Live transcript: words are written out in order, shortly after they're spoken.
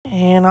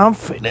Man, I'm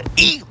finna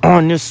eat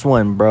on this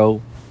one,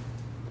 bro.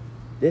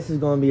 This is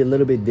gonna be a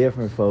little bit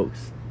different,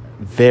 folks.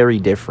 Very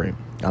different.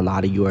 A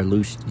lot of you are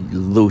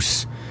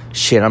loose.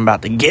 Shit, I'm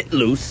about to get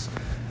loose.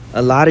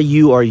 A lot of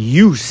you are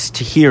used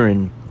to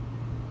hearing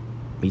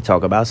me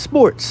talk about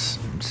sports,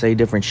 say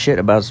different shit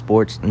about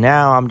sports.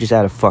 Now I'm just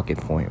at a fucking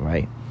point,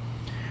 right?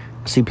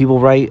 See, people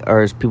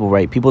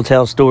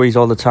tell stories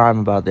all the time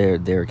about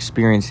their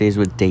experiences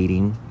with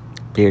dating,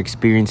 their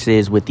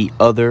experiences with the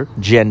other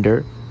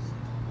gender,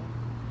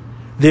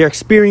 their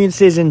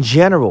experiences in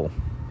general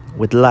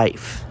with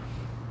life.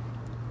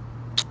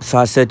 So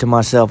I said to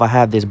myself, I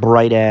have this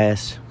bright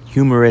ass,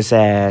 humorous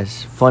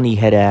ass, funny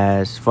head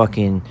ass,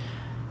 fucking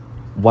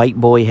white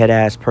boy head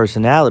ass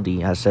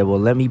personality. I said, well,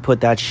 let me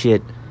put that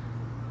shit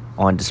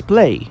on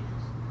display.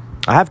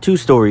 I have two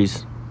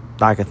stories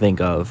I can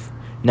think of.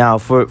 Now,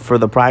 for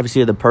the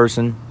privacy of the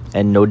person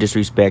and no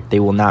disrespect, they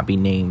will not be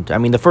named. I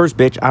mean, the first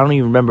bitch, I don't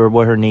even remember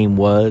what her name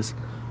was,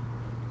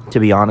 to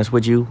be honest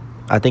with you.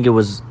 I think it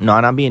was, no,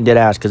 I'm being dead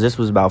ass, because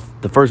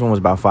the first one was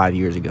about 5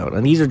 years ago.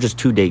 And these are just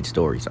 2 date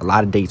stories. A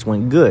lot of dates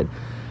went good.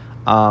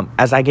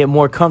 As I get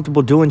more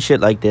comfortable doing shit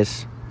like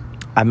this,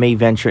 I may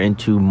venture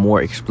into more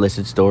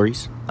explicit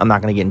stories. I'm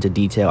not going to get into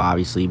detail,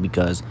 obviously,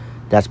 because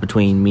that's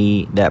between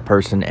me, that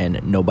person,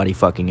 and nobody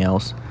fucking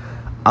else.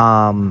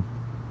 But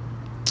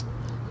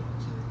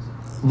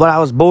I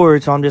was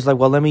bored, so I'm just like,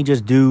 well, let me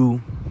just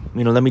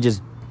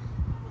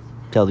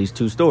tell these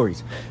 2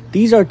 stories.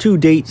 These are 2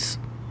 dates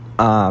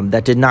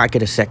that did not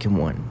get a second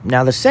one.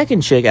 Now, the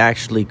second chick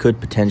actually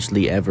could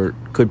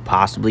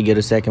possibly get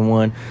a second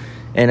one.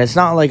 And it's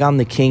not like I'm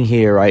the king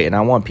here, right? And I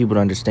want people to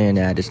understand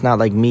that. It's not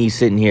like me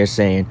sitting here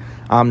saying,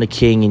 I'm the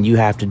king and you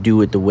have to do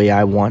it the way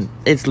I want.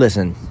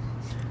 Listen,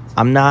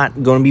 I'm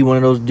not going to be one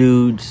of those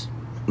dudes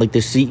like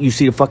you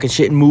see the fucking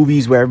shit in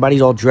movies where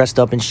everybody's all dressed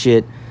up and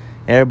shit.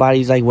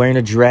 Everybody's like wearing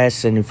a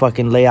dress and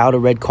fucking lay out a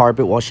red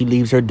carpet while she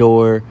leaves her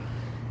door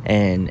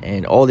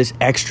and all this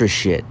extra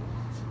shit.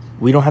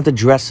 We don't have to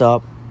dress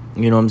up,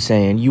 you know what I'm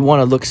saying? You want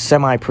to look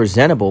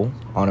semi-presentable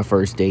on a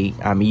first date.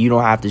 I mean, you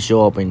don't have to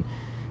show up in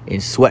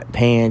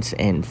sweatpants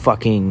and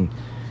fucking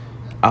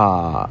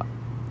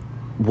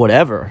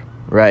whatever,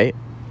 right?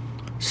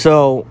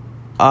 So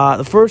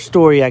the first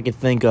story I could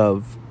think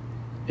of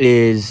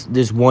is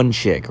this one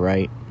chick,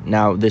 right?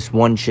 Now, this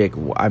one chick,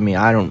 I mean,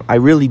 I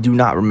really do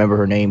not remember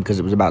her name because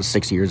it was about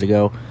 6 years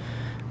ago,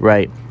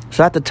 right?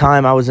 So at the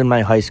time, I was in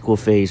my high school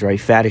phase, right?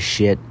 Fat as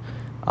shit.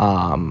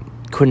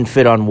 Couldn't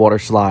fit on water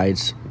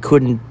slides.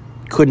 Couldn't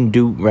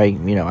do, right?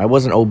 You know, I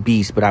wasn't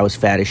obese, but I was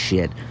fat as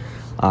shit.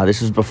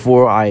 This was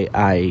before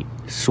I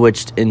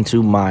switched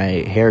into my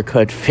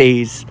haircut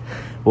phase,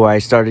 where I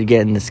started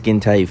getting the skin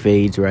tight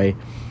fades, right?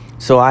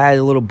 So I had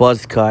a little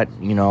buzz cut,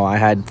 you know, I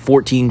had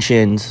 14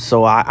 chins.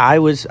 So I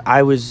was,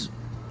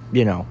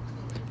 you know,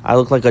 I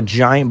looked like a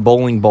giant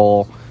bowling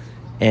ball,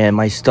 and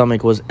my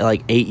stomach was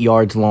like 8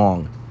 yards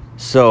long.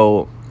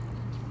 So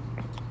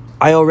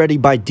I already,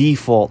 by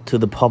default, to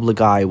the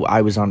public eye,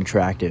 I was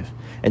unattractive.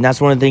 And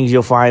that's one of the things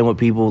you'll find with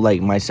people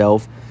like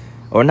myself,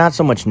 or not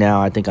so much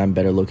now. I think I'm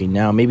better looking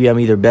now. Maybe I'm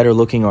either better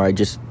looking or I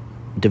just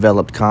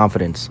developed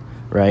confidence,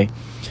 right?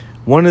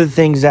 One of the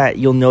things that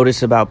you'll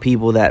notice about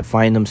people that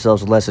find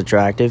themselves less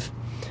attractive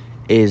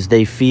is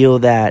they feel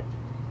that,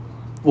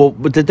 well,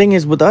 but the thing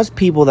is, with us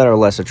people that are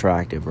less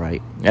attractive,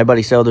 right?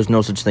 Everybody says, oh, there's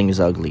no such thing as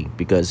ugly,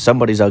 because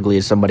somebody's ugly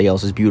as somebody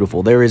else is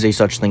beautiful. There is a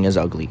such thing as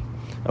ugly,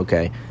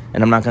 okay?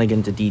 And I'm not going to get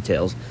into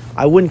details.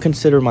 I wouldn't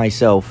consider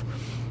myself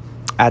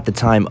at the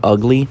time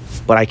ugly,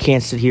 but I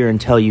can't sit here and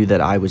tell you that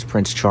I was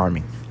Prince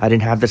Charming. I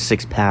didn't have the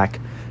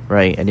six-pack,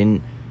 right?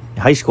 In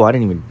high school,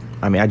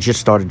 I just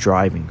started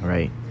driving,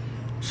 right?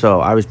 So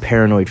I was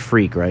paranoid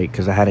freak, right?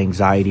 Because I had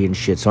anxiety and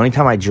shit. So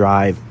anytime I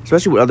drive,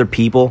 especially with other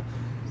people,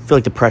 I feel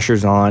like the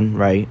pressure's on,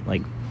 right?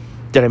 Like,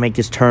 did I make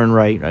this turn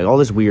right? Like, all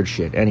this weird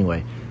shit.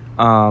 Anyway,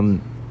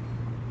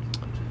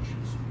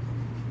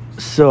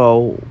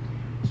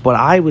 but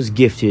I was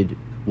gifted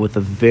with a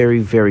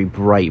very, very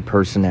bright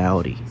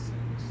personality.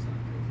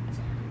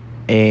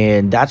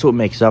 And that's what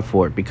makes up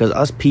for it. Because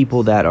us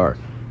people that are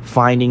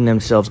finding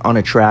themselves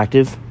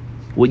unattractive,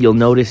 what you'll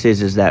notice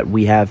is that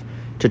we have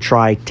to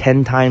try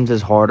 10 times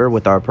as harder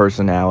with our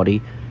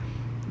personality.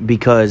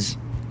 Because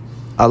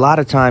a lot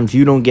of times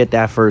you don't get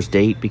that first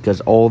date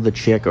because all the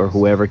chick or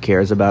whoever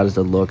cares about is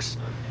the looks.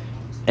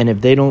 And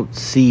if they don't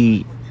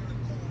see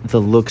the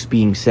looks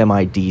being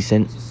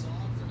semi-decent,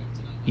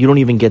 you don't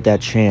even get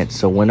that chance.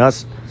 So when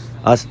us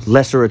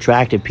lesser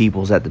attractive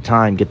peoples at the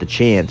time get the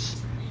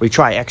chance, we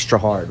try extra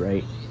hard,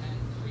 right?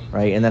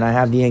 Right? And then I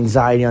have the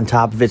anxiety on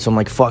top of it. So I'm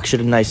like, fuck,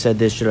 shouldn't I said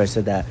this? Should I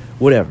said that?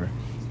 Whatever,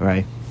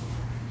 right?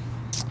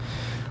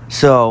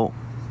 So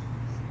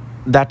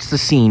that's the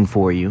scene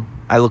for you.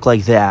 I look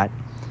like that.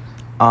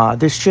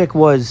 This chick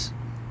was,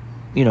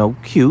 you know,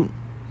 cute,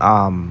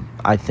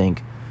 I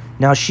think.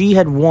 Now, she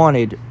had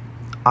wanted,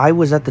 I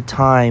was at the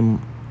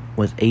time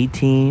was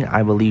 18.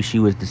 I believe she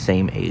was the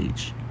same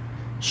age.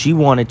 She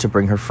wanted to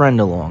bring her friend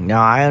along.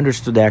 Now, I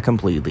understood that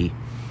completely.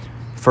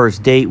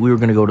 First date, we were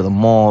going to go to the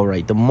mall,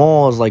 right? The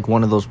mall is like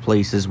one of those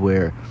places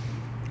where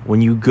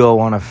when you go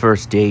on a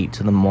first date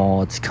to the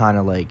mall, it's kind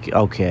of like,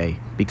 okay,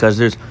 because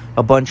there's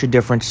a bunch of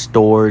different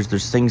stores,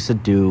 there's things to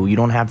do. You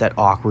don't have that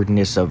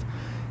awkwardness of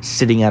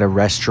sitting at a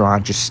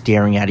restaurant just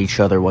staring at each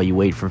other while you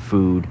wait for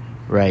food,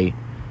 right?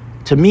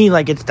 To me,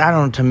 like, it's, I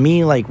don't know, to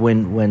me, like,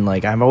 when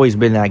like, I've always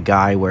been that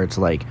guy where it's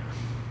like,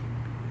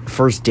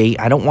 first date,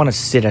 I don't want to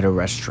sit at a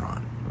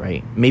restaurant,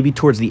 right? Maybe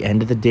towards the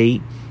end of the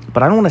date,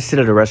 but I don't want to sit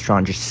at a restaurant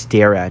and just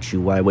stare at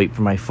you while I wait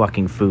for my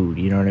fucking food,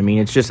 you know what I mean?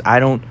 It's just, I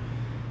don't,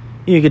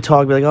 you could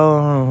talk, be like,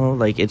 oh,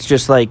 like, it's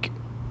just like,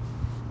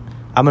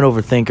 I'm an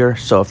overthinker,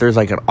 so if there's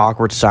like an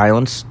awkward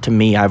silence, to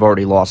me, I've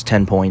already lost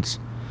 10 points.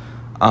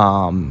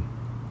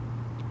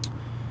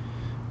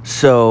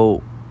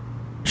 So,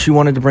 she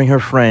wanted to bring her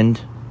friend.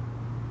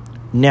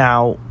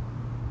 Now,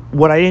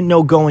 what I didn't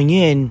know going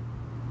in,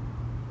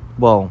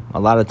 well, a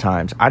lot of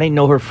times, I didn't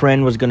know her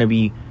friend was going to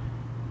be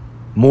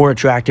more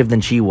attractive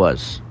than she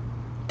was.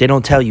 They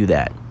don't tell you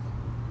that.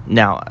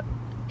 Now,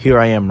 here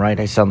I am, right?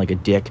 I sound like a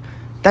dick.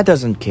 That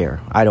doesn't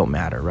care. I don't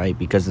matter, right?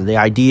 Because the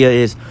idea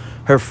is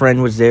her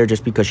friend was there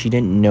just because she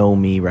didn't know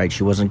me, right?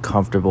 She wasn't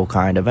comfortable,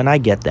 kind of, and I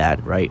get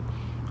that, right?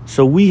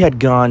 So we had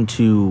gone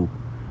to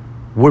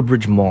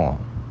Woodbridge Mall,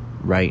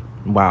 right?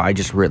 Wow, I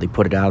just really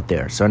put it out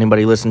there. So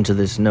anybody listening to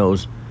this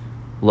knows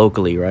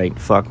locally, right?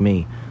 Fuck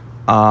me.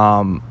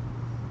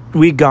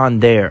 We'd gone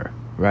there,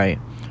 right?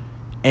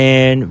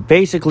 And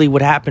basically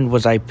what happened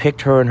was I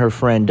picked her and her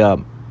friend up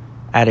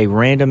at a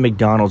random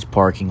McDonald's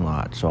parking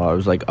lot. So I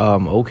was like,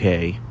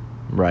 okay,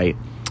 right?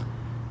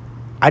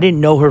 I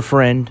didn't know her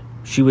friend.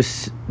 She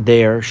was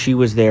there. She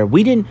was there.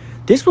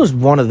 This was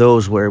one of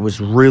those where it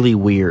was really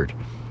weird.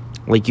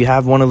 Like, you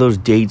have one of those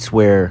dates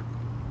where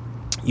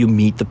you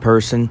meet the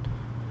person,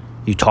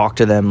 you talk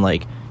to them,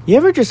 like, you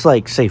ever just,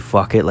 like, say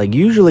fuck it? Like,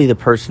 usually the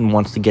person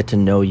wants to get to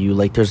know you.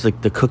 Like, there's,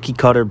 like, the cookie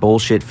cutter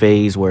bullshit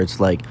phase where it's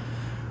like,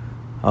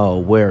 oh,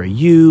 where are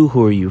you?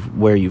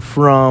 Where are you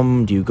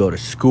from? Do you go to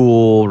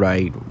school,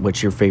 right?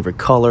 What's your favorite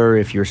color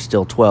if you're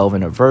still 12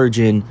 and a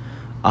virgin?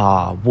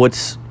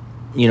 What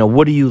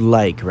do you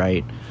like,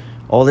 right?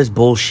 All this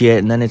bullshit,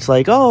 and then it's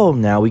like, oh,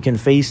 now we can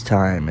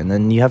FaceTime, and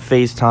then you have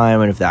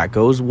FaceTime, and if that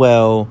goes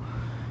well,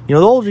 the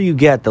older you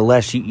get, the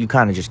less you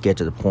kind of just get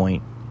to the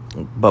point.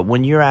 But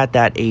when you're at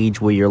that age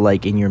where you're,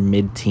 like, in your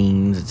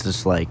mid-teens, it's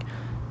just like,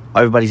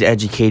 everybody's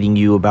educating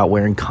you about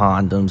wearing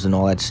condoms and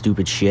all that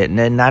stupid shit. And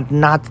then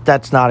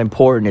that's not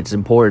important. It's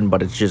important,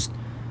 but it's just,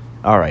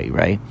 all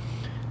right?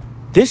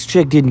 This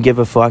chick didn't give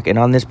a fuck, and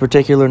on this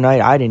particular night,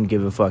 I didn't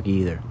give a fuck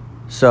either.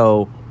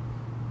 So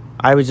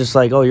I was just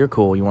like, oh, you're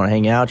cool. You want to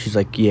hang out? She's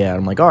like, yeah.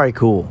 I'm like, all right,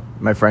 cool.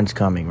 My friend's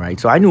coming, right?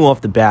 So I knew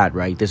off the bat,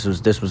 right? This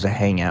was a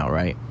hangout,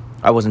 right?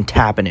 I wasn't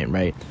tapping it,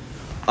 right?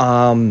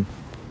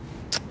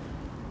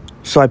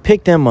 So I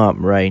picked them up,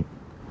 right?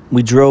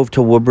 We drove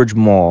to Woodbridge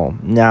Mall.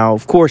 Now,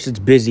 of course, it's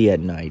busy at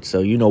night.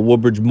 So,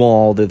 Woodbridge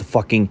Mall, the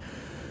fucking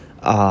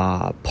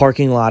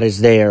parking lot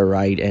is there,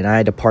 right? And I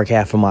had to park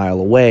half a mile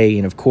away.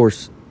 And, of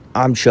course,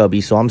 I'm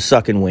chubby, so I'm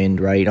sucking wind,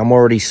 right? I'm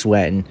already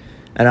sweating.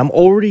 And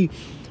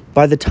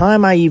by the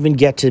time I even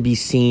get to be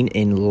seen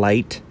in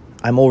light,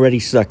 I'm already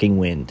sucking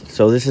wind.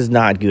 So this is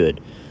not good.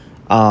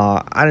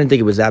 I didn't think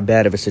it was that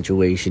bad of a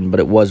situation, but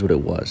it was what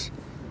it was.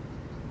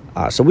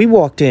 So we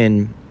walked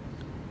in,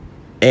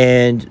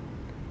 and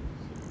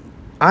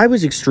I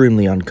was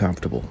extremely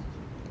uncomfortable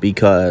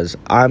because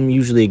I'm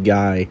usually a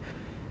guy,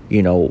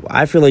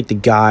 I feel like the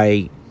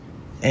guy,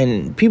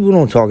 and people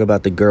don't talk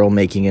about the girl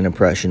making an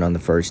impression on the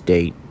first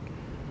date.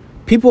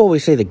 People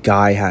always say the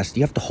guy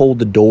you have to hold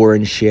the door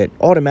and shit.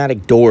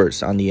 Automatic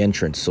doors on the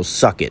entrance, so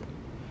suck it.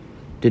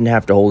 Didn't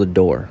have to hold the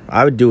door.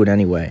 I would do it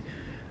anyway.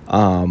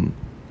 So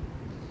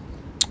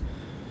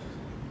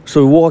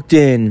we walked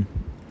in,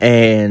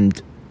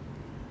 and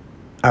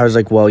I was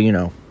like, well,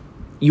 you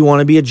want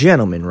to be a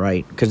gentleman,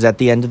 right? Because at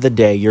the end of the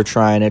day, you're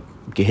trying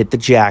to hit the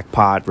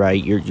jackpot,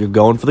 right? You're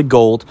going for the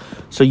gold.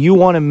 So you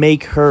want to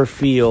make her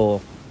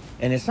feel,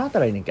 and it's not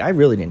that I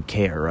really didn't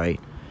care, right?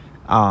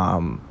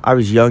 I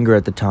was younger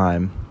at the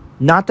time.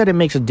 Not that it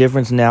makes a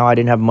difference now. I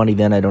didn't have money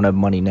then. I don't have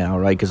money now,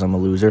 right? Because I'm a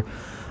loser.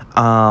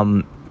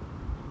 And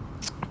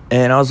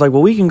I was like,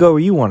 well, we can go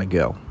where you want to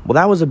go. Well,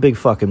 that was a big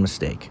fucking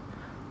mistake.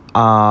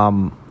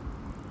 First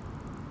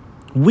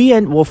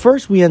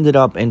we ended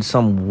up in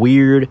some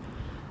weird,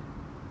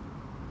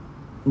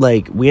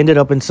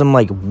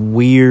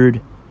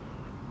 weird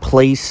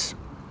place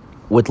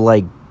with,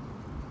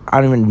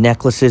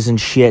 necklaces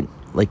and shit,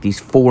 like these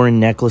foreign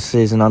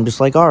necklaces, and I'm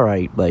just like, all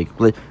right,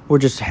 we're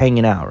just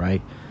hanging out,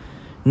 right?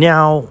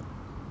 Now,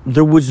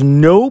 there was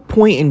no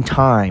point in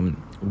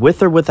time,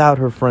 with or without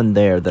her friend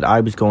there, that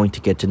I was going to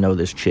get to know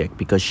this chick,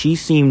 because she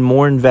seemed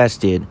more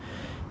invested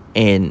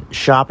in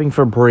shopping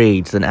for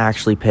braids than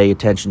actually pay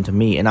attention to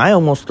me. And I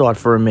almost thought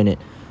for a minute,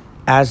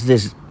 as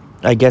this,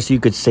 I guess you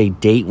could say,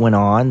 date went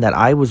on, that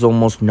I was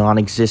almost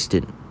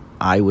non-existent.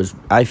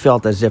 I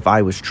felt as if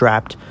I was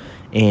trapped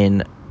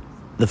in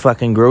the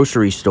fucking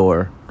grocery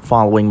store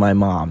following my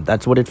mom.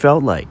 That's what it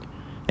felt like.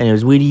 And it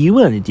was, what do you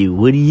want to do?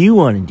 What do you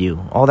want to do?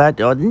 All that,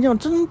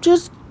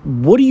 just,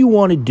 what do you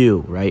want to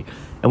do, right?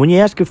 And when you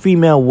ask a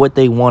female what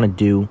they want to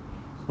do,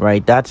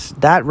 right?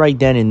 That right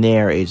then and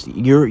there is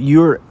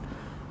you're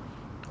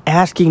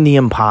asking the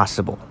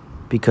impossible,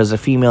 because a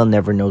female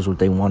never knows what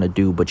they want to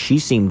do, but she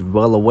seemed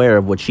well aware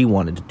of what she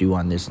wanted to do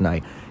on this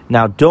night.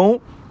 Now,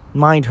 don't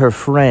mind her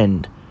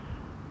friend,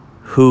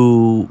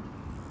 who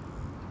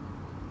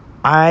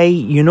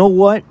you know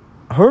what?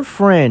 Her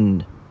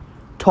friend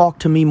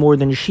talked to me more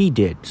than she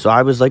did. So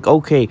I was like,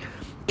 okay,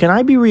 can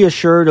I be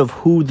reassured of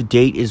who the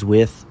date is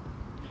with?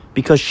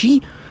 Because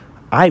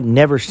I've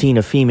never seen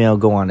a female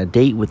go on a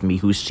date with me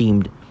who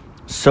seemed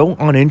so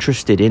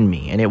uninterested in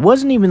me. And it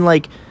wasn't even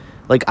like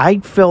I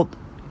felt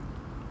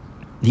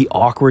the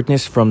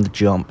awkwardness from the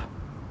jump.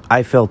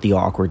 I felt the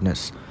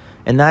awkwardness.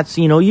 And that's,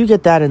 you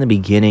get that in the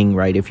beginning,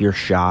 right? If you're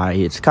shy,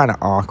 it's kind of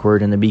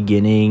awkward in the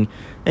beginning.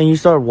 And you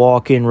start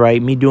walking,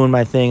 right? Me doing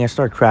my thing, I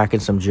start cracking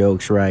some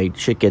jokes, right?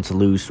 Shit gets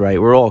loose,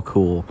 right? We're all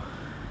cool.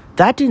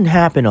 That didn't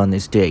happen on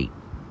this date.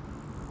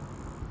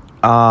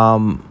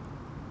 I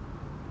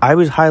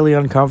was highly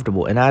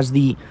uncomfortable. And as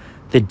the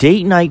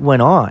date night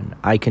went on,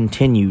 I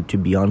continued to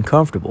be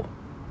uncomfortable.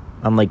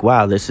 I'm like,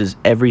 wow, this is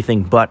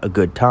everything but a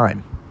good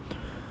time.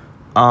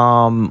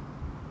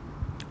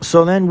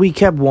 So then we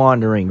kept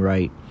wandering,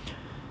 right?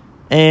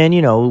 And,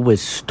 it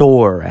was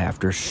store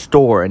after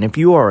store. And if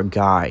you are a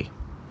guy,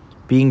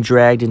 being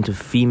dragged into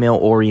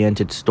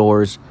female-oriented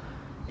stores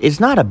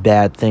is not a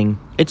bad thing.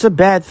 It's a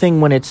bad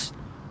thing when it's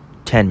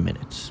 10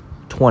 minutes,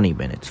 20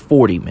 minutes,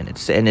 40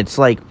 minutes. And it's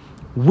like,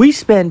 we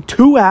spent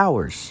 2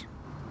 hours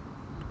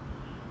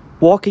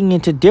walking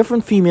into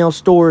different female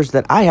stores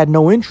that I had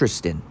no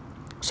interest in.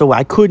 So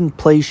I couldn't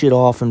play shit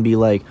off and be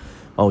like,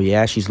 oh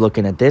yeah, she's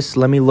looking at this,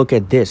 let me look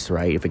at this,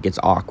 right? If it gets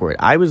awkward.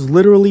 I was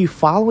literally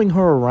following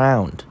her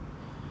around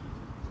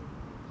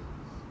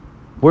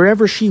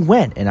wherever she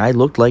went, and I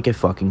looked like a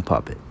fucking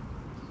puppet.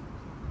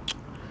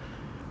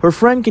 Her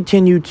friend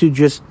continued to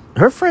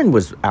her friend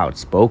was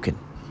outspoken.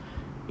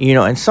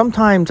 And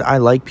sometimes I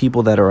like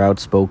people that are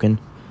outspoken,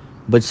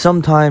 but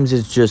sometimes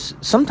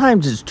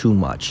it's too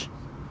much,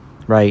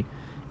 right?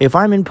 If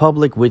I'm in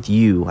public with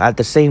you, at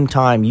the same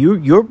time,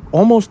 you're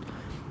almost,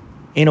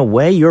 in a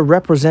way, you're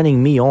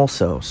representing me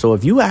also. So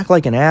if you act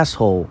like an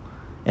asshole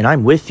and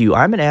I'm with you,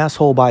 I'm an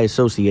asshole by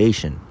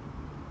association,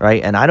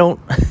 right? And I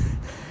don't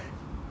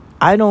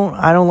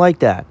like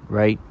that,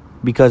 right?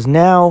 Because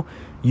now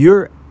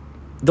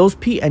those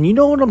people, and you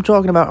know what I'm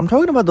talking about? I'm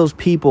talking about those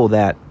people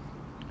that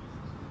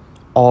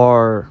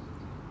are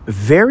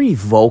very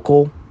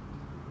vocal.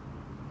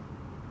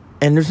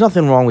 And there's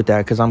nothing wrong with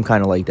that, because I'm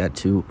kind of like that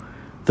too.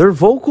 They're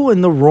vocal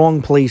in the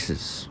wrong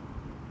places.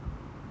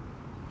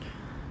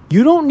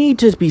 You don't need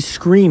to be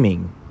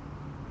screaming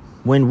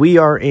when we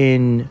are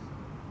in,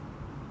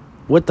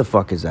 what the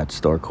fuck is that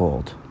store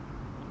called?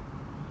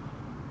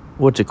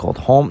 What's it called?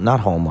 Not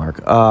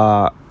Hallmark.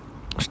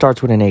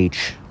 Starts with an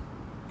H.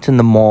 It's in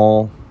the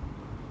mall.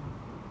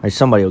 Right,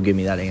 somebody will give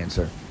me that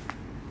answer.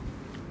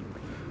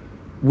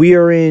 We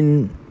are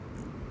in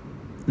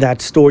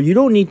that store. You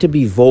don't need to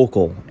be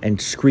vocal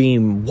and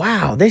scream,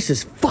 wow, this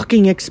is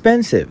fucking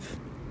expensive,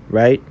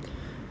 right?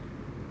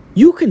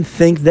 You can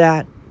think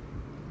that,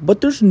 but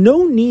there's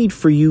no need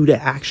for you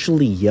to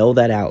actually yell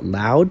that out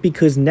loud,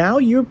 because now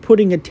you're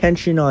putting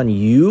attention on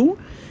you,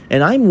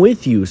 and I'm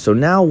with you. So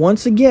now,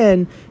 once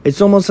again,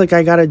 it's almost like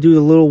I got to do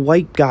the little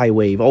white guy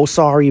wave. Oh,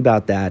 sorry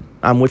about that.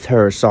 I'm with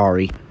her.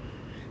 Sorry.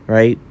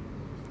 Right?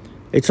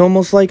 It's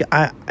almost like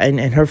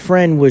and her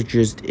friend was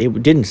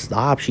it didn't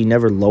stop. She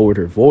never lowered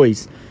her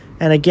voice.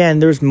 And again,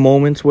 there's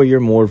moments where you're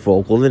more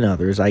vocal than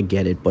others. I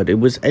get it. But it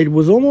was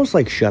almost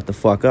like, shut the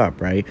fuck up,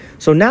 right?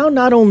 So now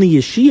not only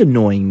is she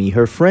annoying me,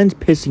 her friend's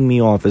pissing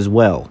me off as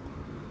well.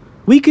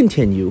 We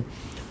continue.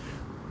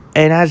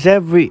 And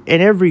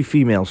in every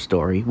female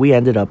story, we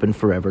ended up in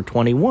Forever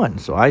 21.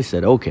 So I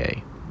said,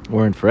 okay,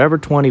 we're in Forever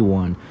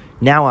 21.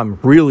 Now I'm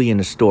really in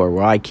a store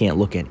where I can't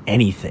look at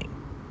anything,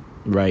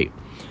 right?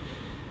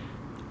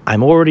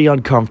 I'm already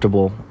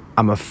uncomfortable.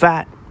 I'm a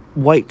fat,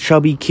 white,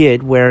 chubby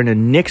kid wearing a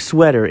Nick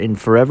sweater in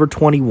Forever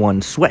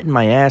 21, sweating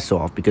my ass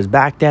off, because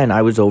back then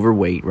I was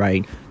overweight,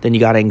 right? Then you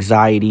got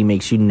anxiety,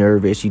 makes you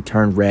nervous, you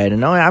turn red,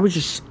 and I was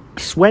just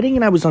sweating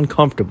and I was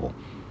uncomfortable.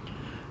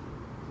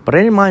 But I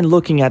didn't mind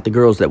looking at the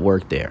girls that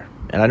worked there.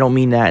 And I don't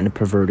mean that in a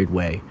perverted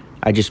way.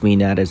 I just mean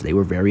that as they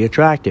were very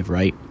attractive,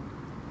 right?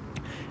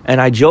 And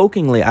I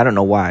jokingly, I don't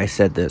know why I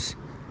said this,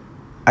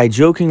 I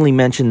jokingly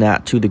mentioned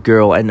that to the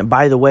girl. And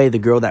by the way, the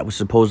girl that was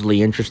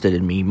supposedly interested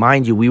in me,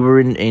 mind you, we were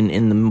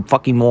in the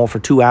fucking mall for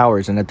 2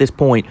 hours. And at this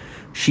point,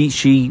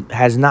 she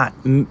has not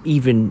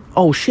even,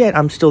 oh shit,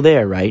 I'm still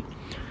there, right?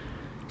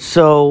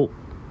 So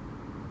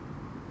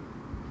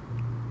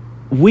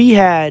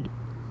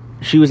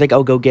she was like,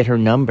 oh, go get her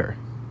number.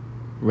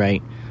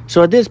 Right?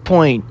 So at this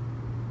point,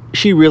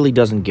 she really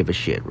doesn't give a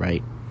shit,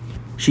 right?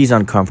 She's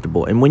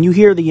uncomfortable. And when you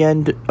hear the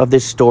end of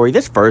this story,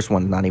 this first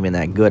one's not even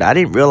that good. I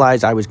didn't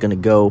realize I was going to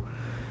go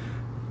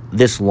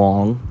this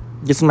long.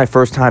 This is my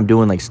first time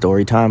doing like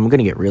story time. I'm going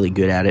to get really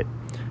good at it.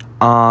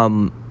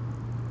 So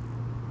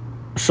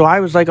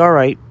I was like, all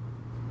right,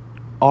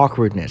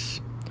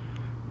 awkwardness.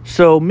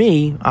 So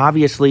me,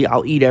 obviously,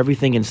 I'll eat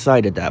everything in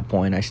sight at that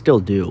point. I still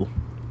do.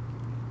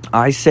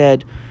 I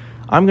said,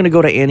 I'm going to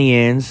go to Auntie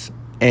Anne's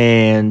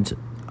and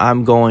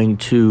I'm going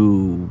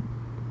to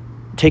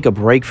take a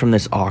break from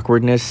this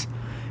awkwardness.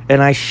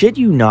 And I shit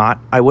you not,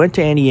 I went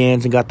to Auntie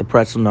Anne's and got the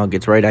pretzel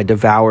nuggets, right? I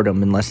devoured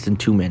them in less than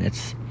 2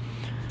 minutes.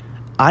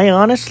 I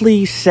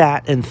honestly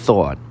sat and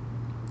thought,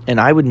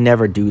 and I would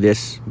never do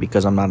this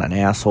because I'm not an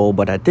asshole,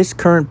 but at this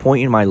current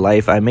point in my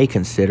life, I may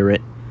consider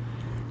it.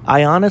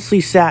 I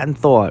honestly sat and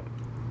thought,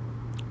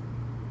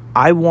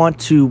 I want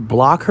to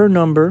block her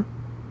number,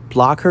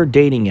 block her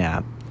dating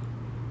app,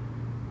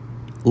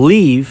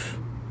 leave,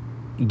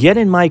 get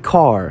in my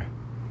car,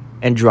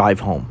 and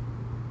drive home.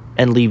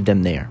 And leave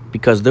them there.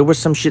 Because there was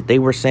some shit they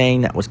were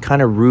saying that was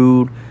kind of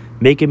rude,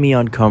 making me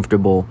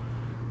uncomfortable.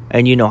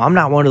 And, you know, I'm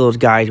not one of those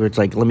guys where it's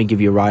like, let me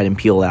give you a ride and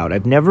peel out.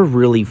 I've never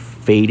really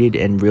faded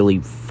and really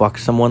fucked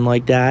someone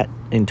like that.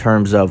 In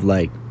terms of,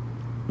 like,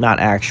 not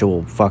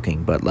actual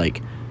fucking, but,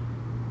 like,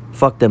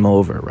 fuck them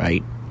over,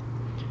 right?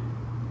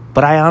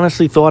 But I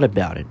honestly thought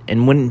about it.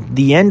 And when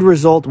the end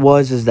result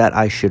is that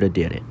I should have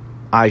did it.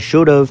 I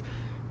should have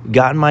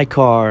gotten my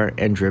car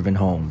and driven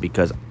home.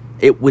 Because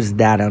it was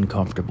that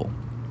uncomfortable.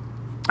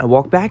 I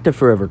walked back to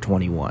Forever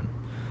 21.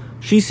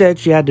 She said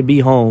she had to be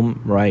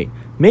home, right?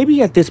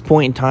 Maybe at this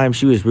point in time,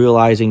 she was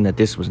realizing that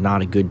this was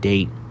not a good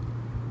date,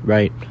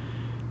 right?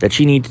 That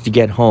she needed to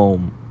get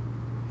home.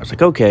 I was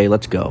like, okay,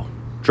 let's go.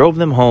 Drove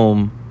them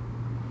home.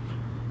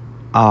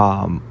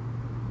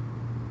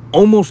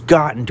 Almost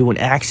got into an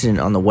accident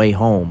on the way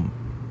home.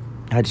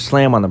 I had to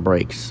slam on the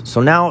brakes. So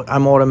now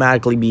I'm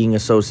automatically being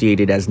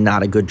associated as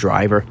not a good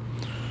driver.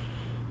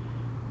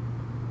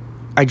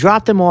 I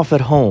dropped them off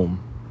at home.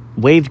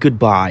 Waved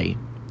goodbye,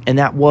 and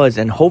that was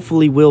and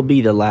hopefully will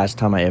be the last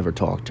time I ever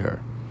talked to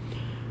her.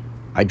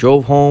 I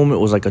drove home. It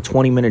was like a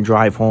 20-minute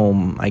drive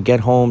home. I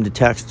get home to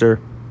text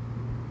her,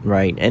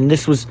 right? And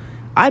this was,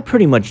 I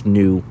pretty much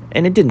knew,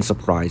 and it didn't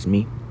surprise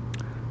me.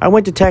 I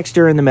went to text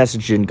her, and the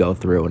message didn't go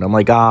through, and I'm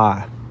like,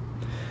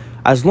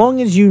 as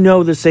long as you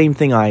know the same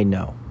thing I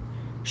know.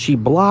 She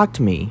blocked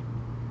me,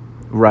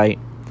 right?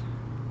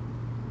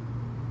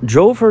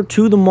 Drove her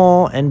to the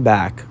mall and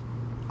back.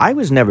 I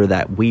was never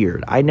that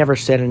weird. I never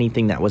said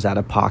anything that was out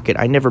of pocket.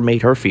 I never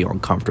made her feel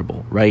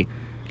uncomfortable, right?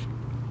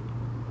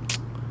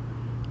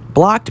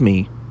 Blocked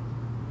me,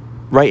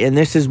 right? And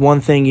this is one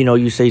thing, you know,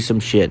 you say some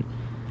shit.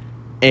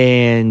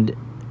 And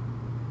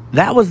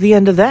that was the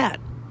end of that.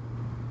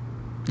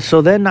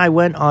 So then I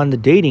went on the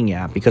dating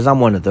app because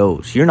I'm one of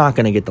those. You're not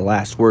going to get the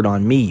last word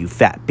on me, you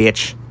fat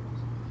bitch.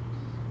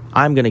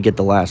 I'm going to get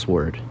the last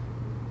word.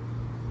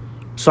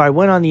 So I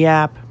went on the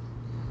app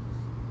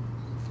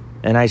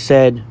and I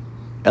said,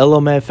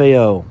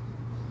 LMFAO,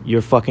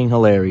 you're fucking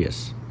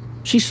hilarious.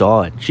 She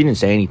saw it. She didn't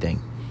say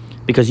anything.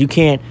 Because you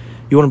want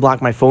to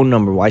block my phone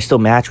number. Well, I still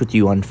match with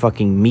you on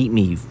fucking Meet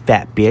Me, you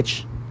fat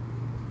bitch.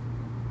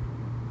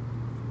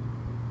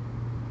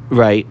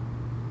 Right.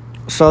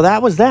 So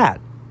that was that.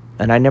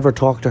 And I never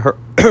talked to her,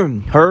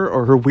 her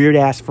or her weird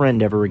ass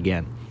friend ever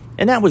again.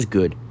 And that was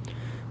good.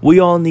 We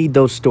all need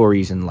those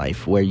stories in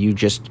life where you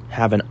just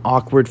have an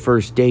awkward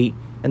first date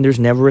and there's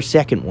never a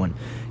second one.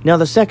 Now,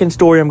 the second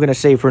story I'm going to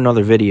save for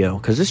another video,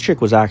 because this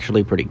chick was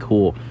actually pretty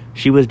cool.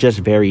 She was just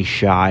very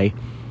shy,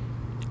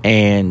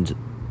 and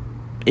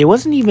it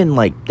wasn't even,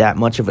 like, that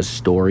much of a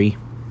story.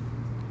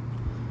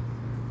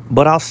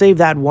 But I'll save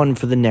that one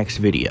for the next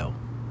video.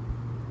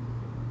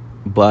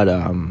 But,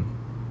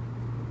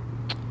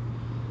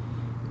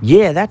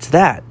 yeah, that's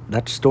that.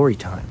 That's story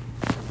time.